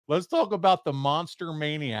Let's talk about the monster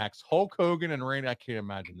maniacs, Hulk Hogan and Randy. I can't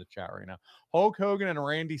imagine the chat right now. Hulk Hogan and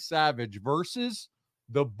Randy Savage versus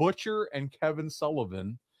the Butcher and Kevin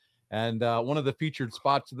Sullivan. And one of the featured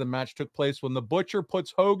spots of the match took place when the Butcher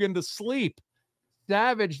puts Hogan to sleep.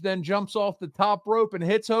 Savage then jumps off the top rope and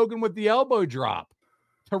hits Hogan with the elbow drop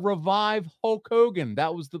to revive Hulk Hogan.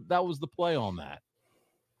 That was the play on that.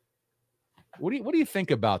 What do you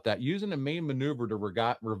think about that? Using a main maneuver to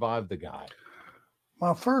revive the guy.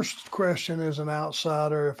 My first question as an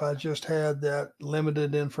outsider, if I just had that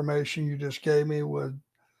limited information you just gave me, would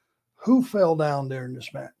who fell down during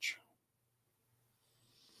this match?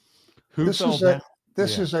 This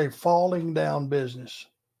is a falling down business.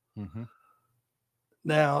 Mm-hmm.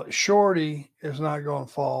 Now, Shorty is not going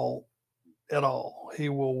to fall at all. He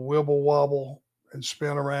will wibble wobble and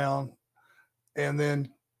spin around and then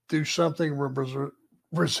do something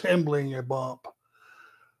resembling a bump.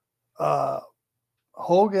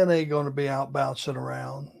 Hogan ain't going to be out bouncing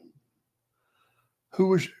around. Who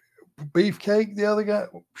was Beefcake, the other guy,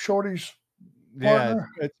 Shorty's partner?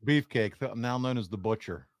 Yeah, it's Beefcake, now known as the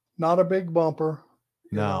Butcher. Not a big bumper.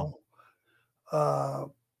 No. But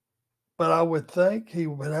I would think he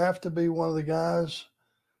would have to be one of the guys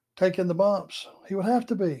taking the bumps. He would have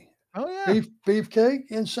to be. Oh, yeah. Beefcake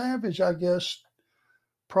and Savage, I guess,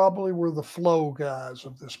 probably were the flow guys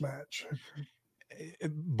of this match.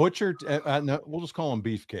 Butcher, no, we'll just call him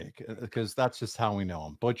Beefcake because that's just how we know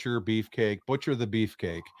him. Butcher, Beefcake, Butcher the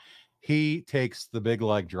Beefcake. He takes the big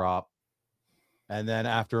leg drop, and then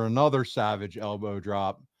after another Savage elbow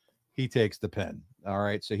drop, he takes the pin. All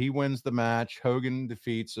right, so he wins the match. Hogan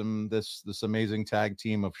defeats him. This amazing tag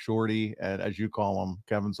team of Shorty and, as you call him,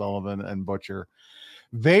 Kevin Sullivan and Butcher.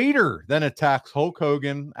 Vader then attacks Hulk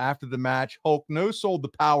Hogan after the match. Hulk no-sold the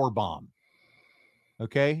power bomb.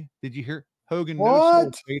 Okay, did you hear? Hogan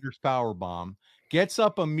no-sold Vader's power bomb. Gets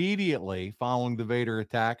up immediately following the Vader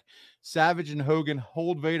attack. Savage and Hogan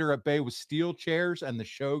hold Vader at bay with steel chairs, and the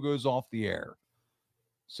show goes off the air.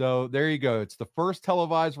 So there you go. It's the first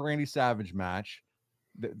televised Randy Savage match.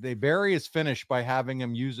 They bury his finish by having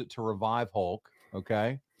him use it to revive Hulk.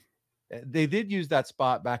 Okay. They did use that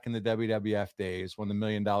spot back in the WWF days when the $1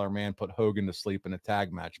 Million Man put Hogan to sleep in a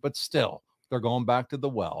tag match, but still they're going back to the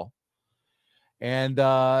well. And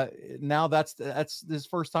now that's his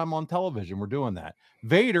first time on television. We're doing that.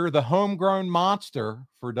 Vader, the homegrown monster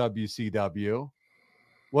for WCW.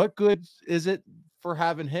 What good is it for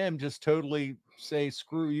having him just totally say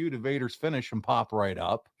screw you to Vader's finish and pop right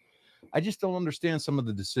up? I just don't understand some of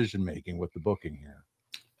the decision making with the booking here.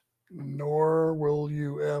 Nor will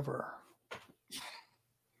you ever.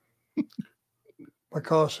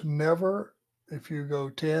 Because never, if you go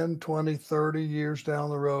 10, 20, 30 years down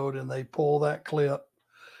the road and they pull that clip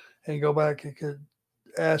and go back and could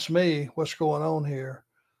ask me what's going on here,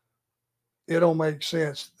 it don't make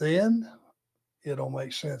sense then. It don't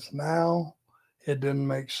make sense now. It didn't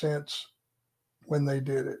make sense when they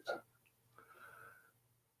did it.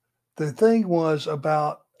 The thing was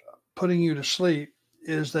about putting you to sleep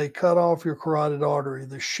is they cut off your carotid artery.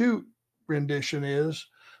 The shoot rendition is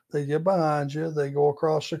they get behind you, they go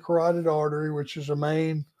across the carotid artery, which is a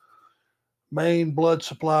main blood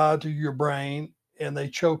supply to your brain, and they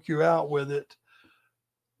choke you out with it.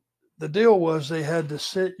 The deal was they had to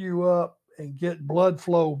sit you up and get blood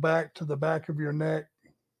flow back to the back of your neck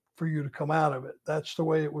for you to come out of it. That's the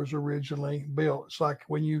way it was originally built. It's like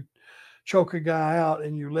when you choke a guy out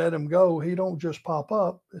and you let him go, he don't just pop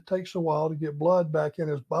up. It takes a while to get blood back in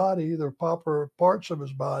his body, the proper parts of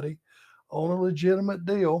his body, on a legitimate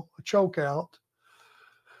deal, a choke out,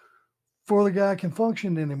 before the guy can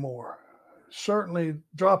function anymore. Certainly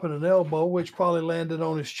dropping an elbow, which probably landed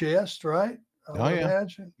on his chest, right? I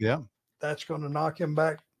imagine. Yeah. That's going to knock him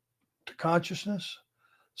back to consciousness.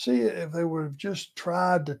 See, if they would have just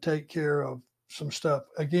tried to take care of some stuff,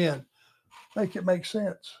 again, make it make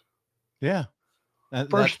sense. Yeah.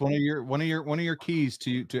 That's one of your keys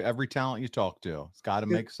to every talent you talk to. It's got to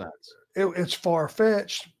make sense. It's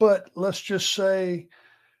far-fetched, but let's just say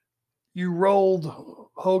you rolled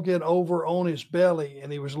Hogan over on his belly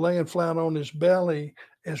and he was laying flat on his belly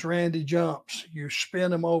as Randy jumps. You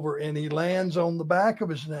spin him over and he lands on the back of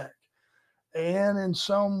his neck. And in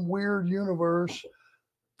some weird universe,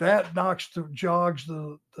 that jogs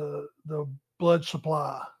the blood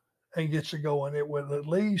supply and gets it going. It would at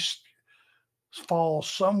least fall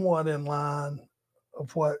somewhat in line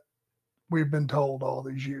of what we've been told all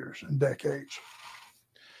these years and decades.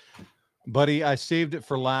 Buddy, I saved it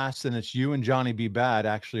for last, and it's you and Johnny B. Bad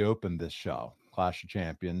actually opened this show, Clash of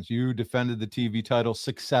Champions. You defended the TV title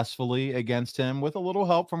successfully against him with a little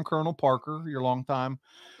help from Colonel Parker, your longtime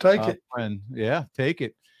friend. Yeah, take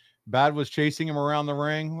it. Bad was chasing him around the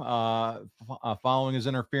ring, following his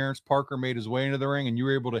interference. Parker made his way into the ring, and you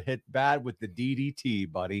were able to hit Bad with the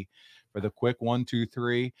DDT, buddy, for the quick 1, 2,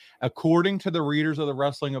 3. According to the readers of the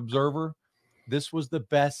Wrestling Observer, this was the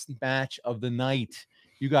best match of the night.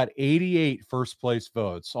 You got 88 first place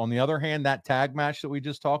votes. On the other hand, that tag match that we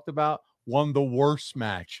just talked about won the worst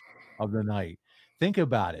match of the night. Think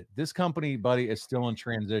about it. This company, buddy, is still in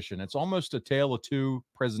transition. It's almost a tale of two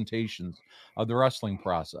presentations of the wrestling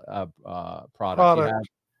product.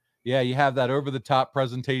 You have that over-the-top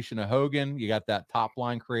presentation of Hogan. You got that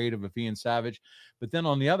top-line creative of Ian Savage. But then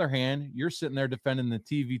on the other hand, you're sitting there defending the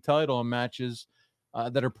TV title in matches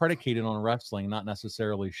that are predicated on wrestling, not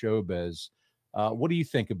necessarily showbiz. What do you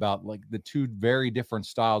think about like the two very different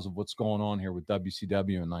styles of what's going on here with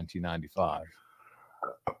WCW in 1995?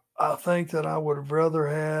 I think that I would have rather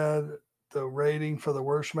had the rating for the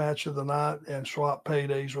worst match of the night and swap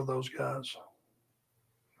paydays with those guys.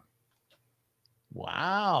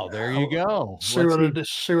 Wow, there you go. See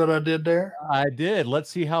what I did there? I did.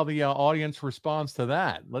 Let's see how the audience responds to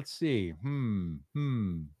that. Let's see.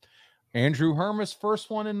 Andrew Hermas,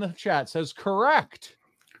 first one in the chat, says correct.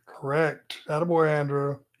 Correct. Attaboy,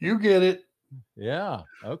 Andrew. You get it. Yeah.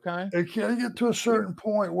 Okay. It can get to a certain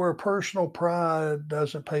point where personal pride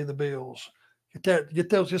doesn't pay the bills.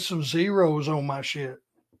 Get some zeros on my shit.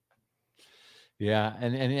 Yeah,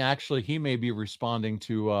 and actually, he may be responding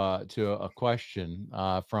to a question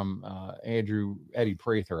from Andrew Eddie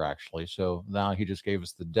Prather, actually. So now he just gave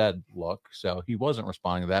us the dead look. So he wasn't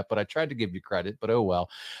responding to that, but I tried to give you credit. But oh well.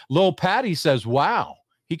 Lil Patty says, "Wow,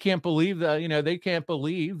 he can't believe that. They can't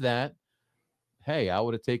believe that. Hey, I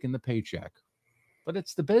would have taken the paycheck." But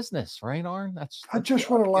it's the business, right, Arn? I just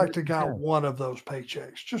would have liked to got one of those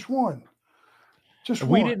paychecks, just one.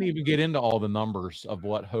 We didn't even get into all the numbers of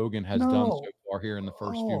what Hogan has done so far here in the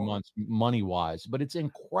first few months, money-wise. But it's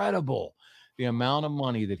incredible the amount of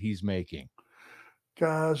money that he's making.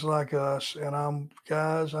 Guys like us, and I'm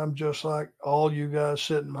just like all you guys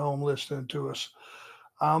sitting home listening to us.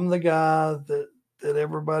 I'm the guy that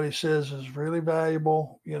everybody says is really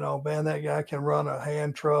valuable. Man, that guy can run a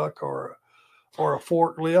hand truck or a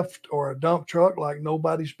forklift or a dump truck like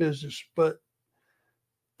nobody's business. But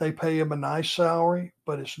they pay him a nice salary,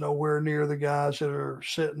 but it's nowhere near the guys that are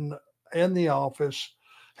sitting in the office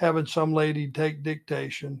having some lady take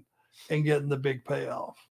dictation and getting the big payoff.